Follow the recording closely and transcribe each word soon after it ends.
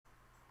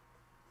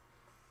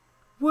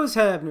What's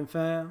happening,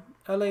 fam?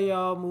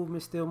 L.A.R.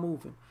 movement still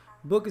moving.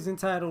 Book is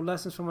entitled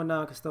Lessons from a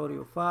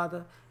Non-Custodial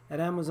Father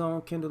at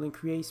Amazon, Kindle, and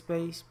Create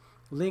Space.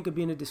 Link will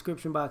be in the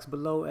description box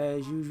below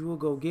as usual.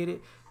 Go get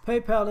it.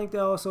 PayPal link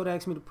there also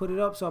asked me to put it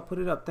up, so I put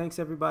it up. Thanks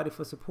everybody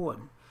for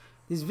supporting.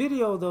 This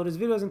video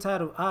is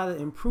entitled Either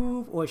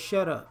Improve or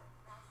Shut Up.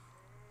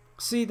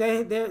 See,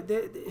 there's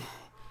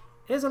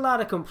a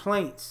lot of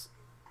complaints.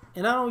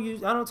 And I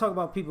don't talk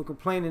about people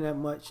complaining that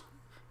much,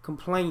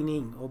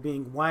 complaining or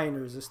being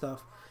whiners and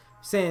stuff,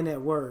 saying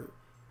that word.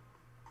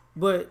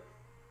 But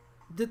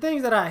the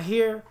things that I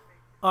hear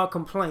are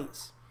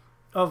complaints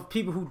of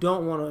people who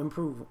don't want to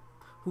improve,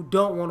 who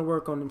don't want to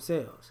work on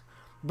themselves.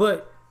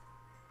 But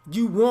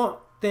you want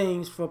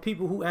things for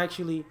people who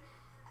actually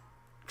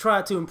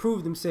try to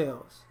improve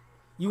themselves.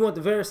 You want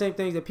the very same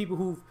things that people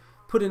who've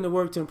put in the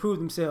work to improve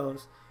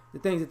themselves, the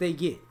things that they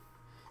get.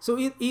 So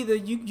either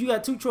you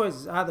got two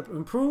choices, either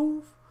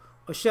improve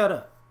or shut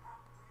up.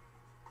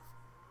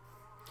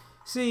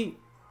 See,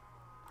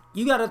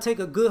 you got to take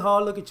a good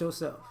hard look at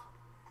yourself.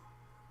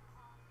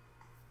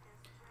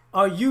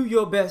 Are you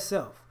your best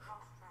self?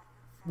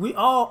 We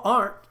all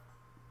aren't.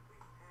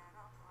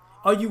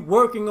 Are you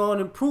working on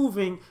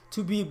improving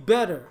to be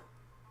better?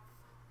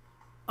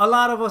 A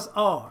lot of us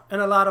are,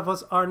 and a lot of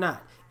us are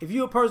not. If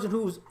you're a person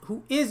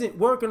who isn't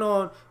working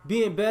on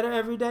being better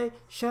every day,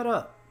 shut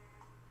up.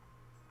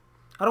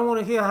 I don't want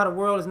to hear how the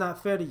world is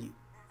not fair to you.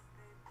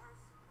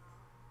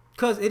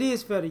 Because it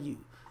is fair to you.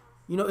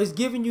 You know, it's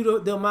giving you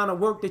the amount of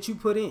work that you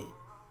put in.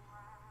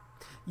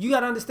 You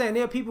got to understand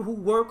there are people who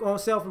work on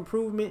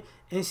self-improvement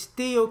and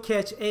still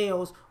catch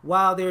L's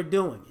while they're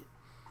doing it,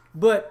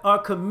 but are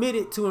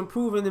committed to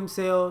improving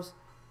themselves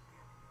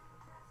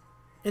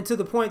and to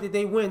the point that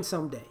they win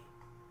someday.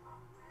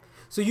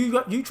 So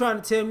you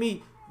trying to tell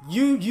me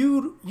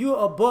you're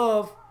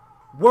above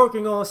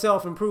working on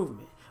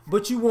self-improvement,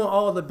 but you want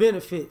all the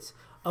benefits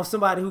of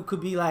somebody who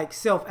could be like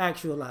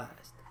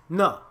self-actualized.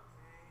 No.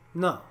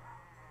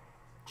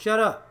 Shut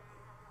up.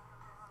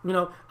 You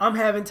know, I'm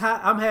having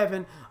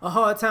a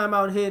hard time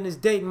out here in this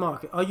dating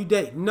market. Are you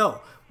dating?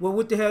 No. Well,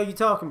 what the hell are you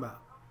talking about?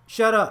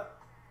 Shut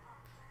up.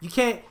 You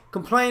can't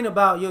complain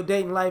about your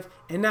dating life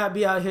and not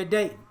be out here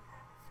dating.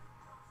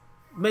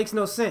 Makes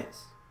no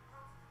sense.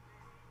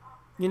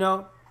 You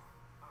know,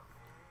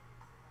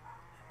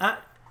 I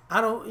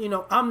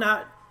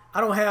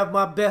don't have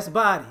my best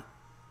body.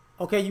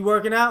 Okay, you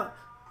working out?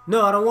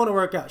 No, I don't want to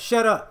work out.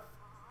 Shut up.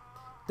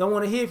 Don't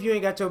want to hear if you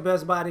ain't got your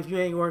best body if you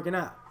ain't working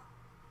out.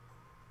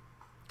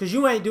 Because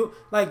you ain't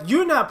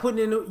you're not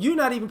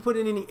even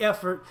putting in any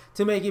effort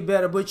to make it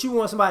better, but you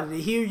want somebody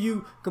to hear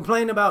you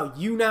complain about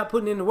you not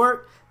putting in the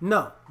work?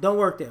 No, don't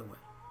work that way.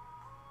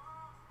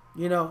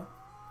 You know,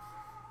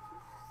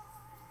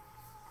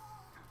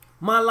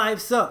 my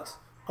life sucks.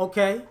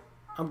 Okay,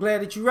 I'm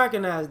glad that you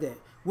recognize that.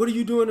 What are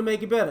you doing to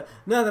make it better?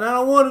 Nothing. I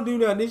don't want to do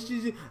nothing.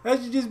 I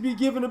should just be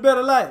given a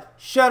better life.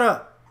 Shut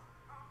up.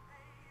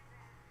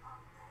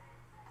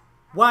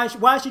 Why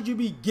should you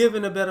be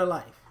given a better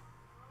life?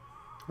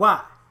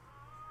 Why?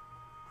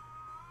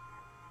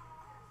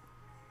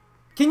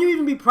 Can you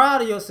even be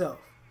proud of yourself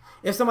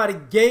if somebody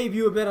gave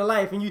you a better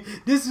life and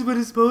this is what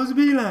it's supposed to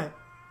be like?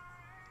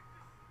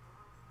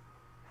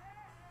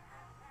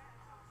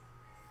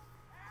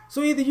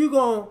 So either you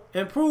gonna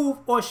improve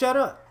or shut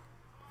up.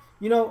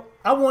 You know,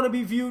 I want to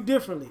be viewed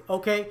differently,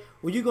 okay?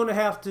 Well, you're gonna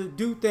have to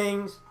do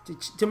things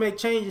to make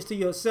changes to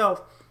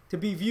yourself to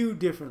be viewed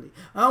differently.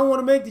 I don't want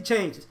to make the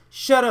changes.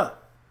 Shut up.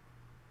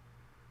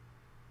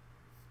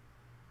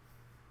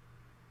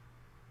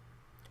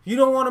 If you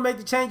don't want to make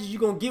the changes, you're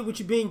going to get what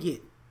you've been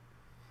getting.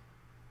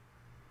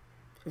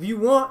 If you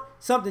want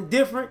something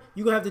different,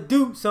 you're going to have to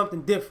do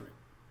something different.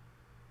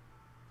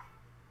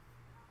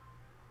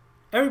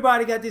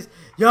 Everybody got this,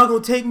 y'all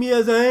going to take me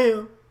as I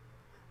am.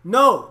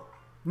 No.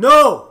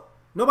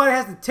 Nobody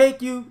has to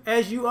take you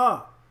as you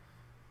are.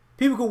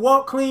 People can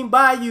walk clean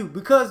by you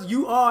because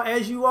you are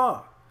as you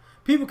are.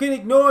 People can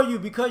ignore you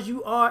because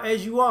you are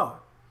as you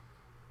are.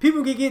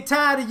 People can get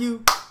tired of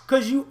you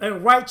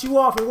and write you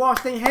off and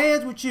wash their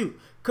hands with you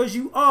because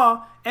you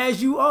are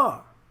as you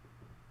are.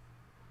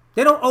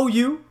 They don't owe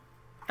you.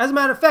 As a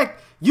matter of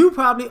fact, you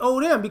probably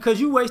owe them because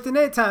you wasting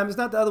their time. It's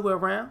not the other way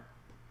around.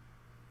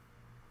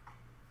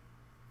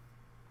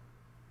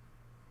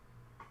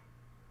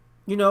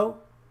 You know,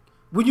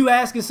 when you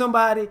asking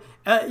somebody,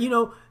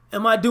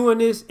 am I doing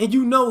this? And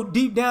you know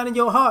deep down in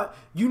your heart,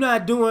 you're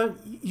not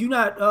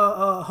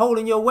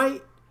holding your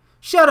weight.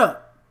 Shut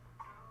up.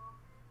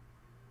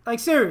 Like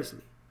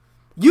seriously.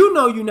 You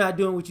know you're not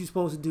doing what you're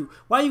supposed to do.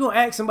 Why are you gonna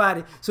ask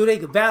somebody so they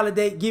can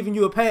validate giving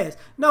you a pass?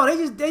 No,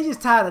 they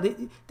just tired of it.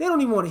 They don't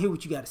even want to hear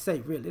what you got to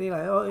say. Really, they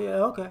like, oh yeah,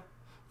 okay,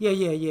 yeah,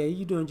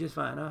 you doing just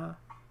fine,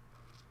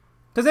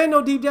 Cause they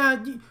know deep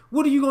down,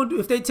 what are you gonna do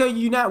if they tell you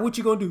you're not? What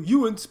you gonna do?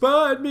 You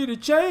inspired me to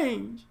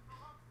change.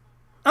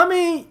 I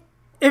mean,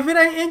 if it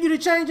ain't in you to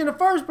change in the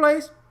first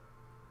place,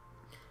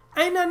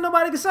 ain't nothing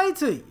nobody can say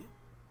to you.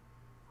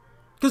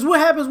 Cause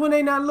what happens when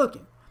they not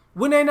looking?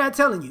 When they not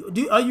telling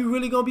you? Are you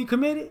really gonna be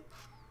committed?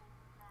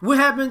 What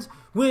happens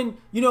When,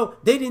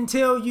 they didn't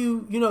tell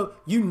you,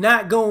 you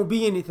not going to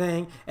be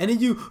anything. And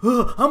then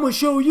I'm going to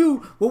show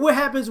you. Well, what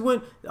happens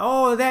when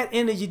all of that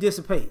energy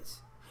dissipates?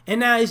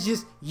 And now it's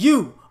just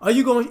you. Are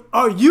you going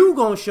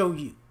to show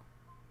you?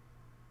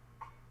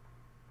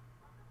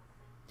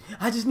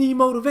 I just need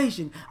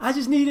motivation. I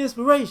just need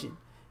inspiration.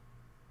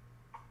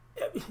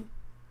 Let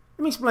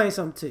me explain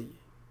something to you.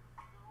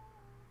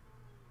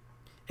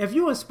 If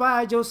you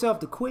inspired yourself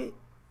to quit,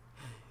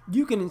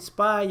 you can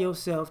inspire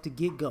yourself to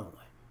get going.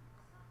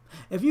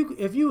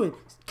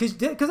 Because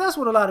that's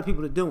what a lot of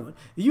people are doing.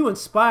 If you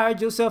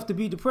inspired yourself to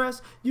be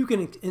depressed, you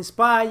can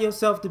inspire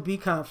yourself to be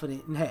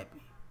confident and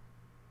happy.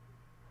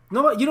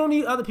 No, you don't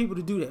need other people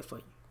to do that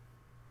for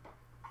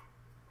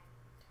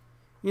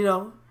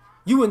you.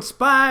 You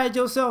inspired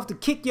yourself to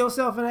kick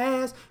yourself in the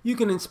ass, you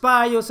can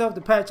inspire yourself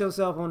to pat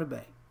yourself on the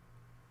back.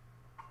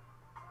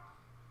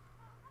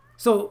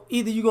 So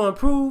either you're going to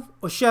improve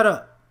or shut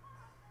up.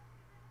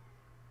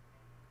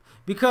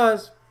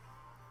 Because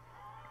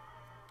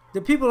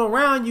the people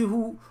around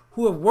you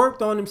who have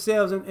worked on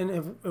themselves and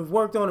have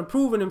worked on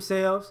improving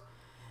themselves,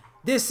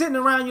 they're sitting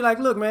around you like,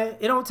 look, man,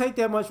 it don't take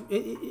that much.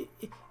 It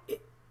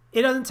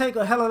doesn't take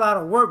a hell of a lot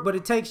of work, but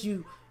it takes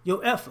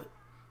your effort.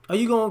 Are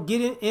you going to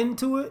get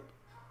into it?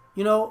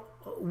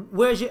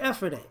 Where's your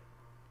effort at?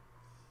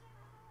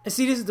 And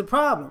see, this is the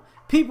problem.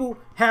 People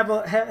have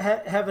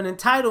an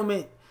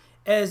entitlement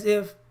as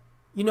if,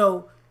 they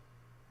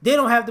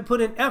don't have to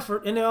put in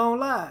effort in their own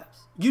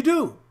lives. You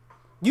do.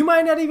 You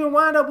might not even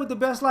wind up with the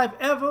best life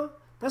ever.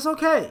 That's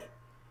okay.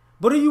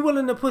 But are you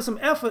willing to put some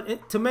effort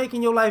into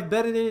making your life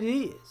better than it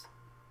is?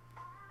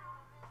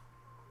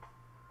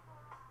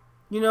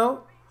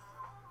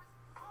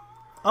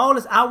 All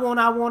this I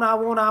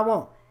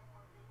want.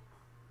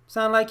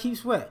 Sound like Keith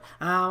Sweat.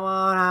 I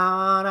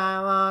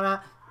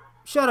want.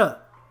 Shut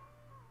up.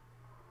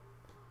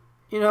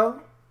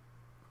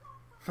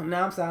 From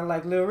now I'm sounding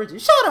like Lil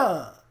Richard. Shut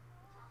up.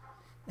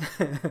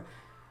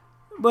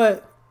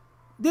 But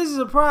this is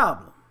a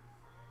problem.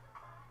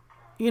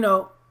 I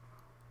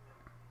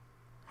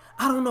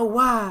don't know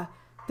why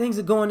things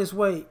are going this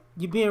way.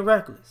 You're being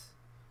reckless.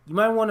 You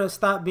might want to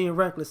stop being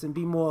reckless and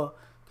be more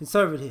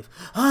conservative.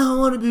 I don't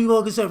want to be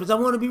more conservative. I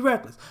want to be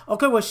reckless.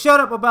 Okay, well, shut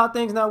up about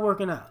things not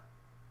working out.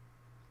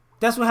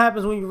 That's what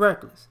happens when you're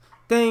reckless.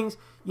 Things,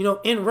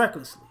 end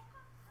recklessly.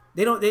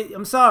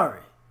 I'm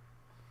sorry.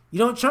 You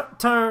don't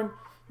turn,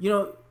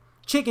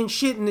 chicken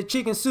shit into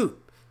chicken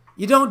soup.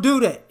 You don't do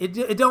that.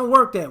 It don't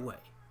work that way.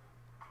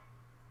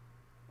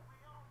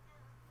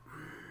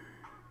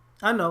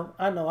 I know.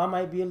 I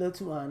might be a little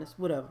too honest.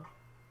 Whatever.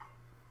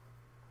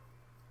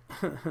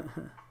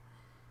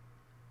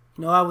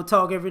 I would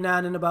talk every now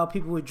and then about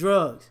people with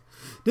drugs.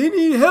 They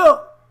need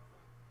help.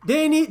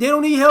 They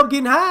don't need help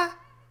getting high.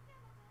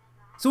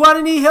 So why do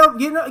they need help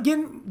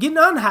getting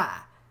unhigh,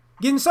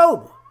 getting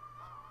sober?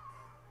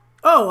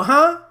 Oh,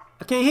 huh?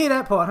 I can't hear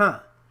that part, huh?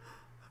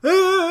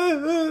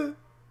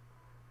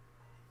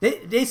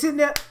 They sitting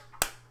there.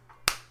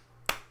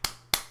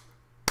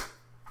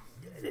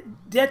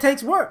 That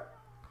takes work.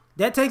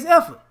 That takes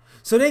effort.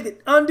 So they could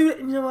undo it.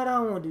 You know what? I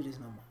don't want to do this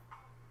no more.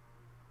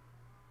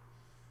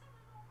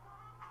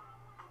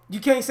 You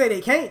can't say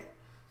they can't.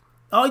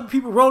 All you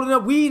people rolling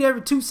up weed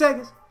every 2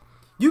 seconds.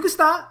 You can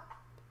stop.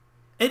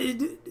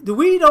 The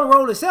weed don't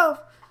roll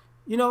itself.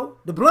 The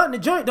blunt and the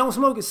joint don't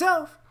smoke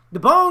itself. The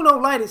bone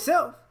don't light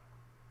itself.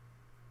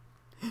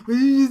 But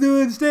you just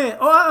don't understand.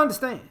 Oh, I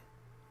understand.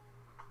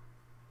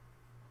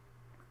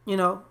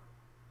 I'm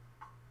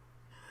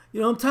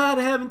tired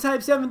of having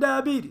type 7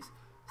 diabetes.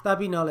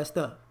 Stop eating all that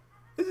stuff.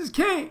 I just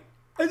can't.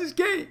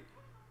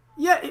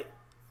 Yeah,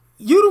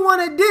 you the one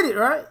that did it,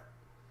 right?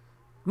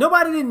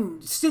 Nobody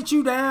didn't sit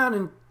you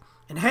down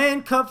and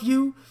handcuff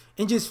you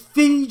and just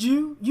feed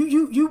you.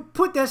 You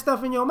put that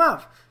stuff in your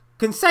mouth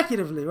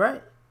consecutively,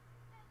 right?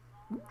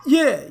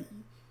 Yeah.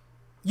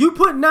 You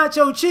put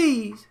nacho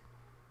cheese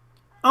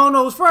on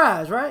those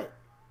fries, right?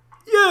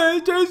 Yeah,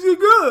 it tasted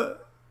good.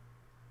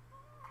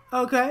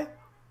 Okay.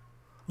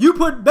 You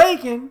put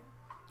bacon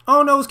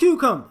on those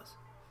cucumbers.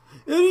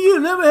 And you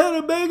never had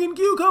a bacon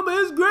cucumber,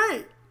 it's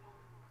great.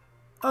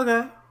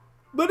 Okay.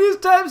 But this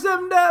type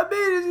 7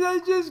 diabetes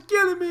is just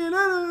killing me and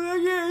I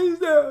can't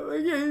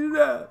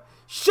stop.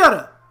 Shut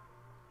up.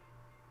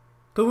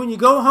 Because when you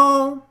go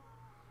home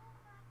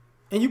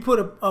and you put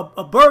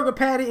a burger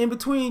patty in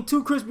between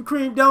 2 Krispy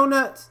Kreme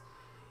donuts,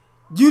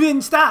 you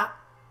didn't stop.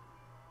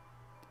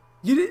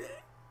 You didn't.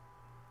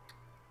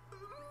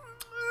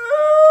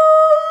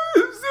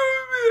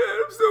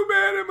 I'm so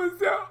mad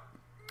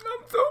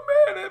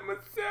at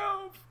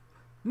myself.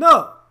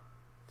 No.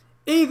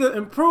 Either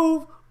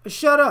improve or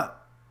shut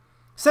up.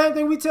 Same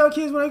thing we tell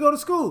kids when they go to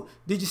school.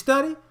 Did you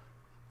study?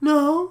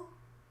 No.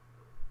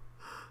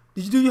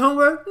 Did you do your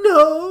homework?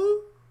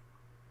 No.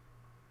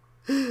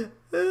 I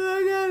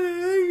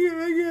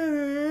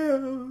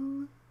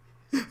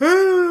don't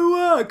know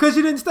why. Because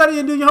you didn't study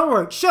and do your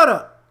homework. Shut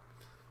up.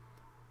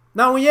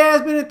 Now, when your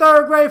ass been in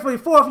 3rd grade for the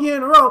 4th year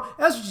in a row,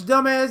 that's what your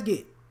dumb ass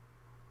get.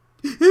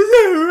 Is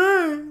that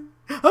right?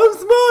 I'm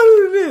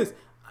smarter than this.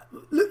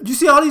 Look, you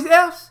see all these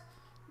F's?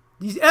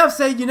 These F's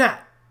say you're not.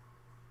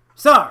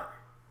 Sorry.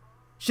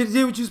 Should have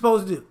did what you're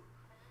supposed to do.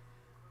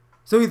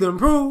 So either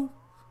improve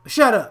or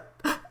shut up.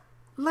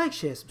 Like,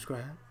 share,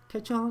 subscribe.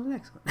 Catch y'all on the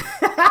next one.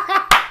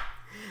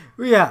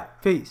 We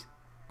out. Peace.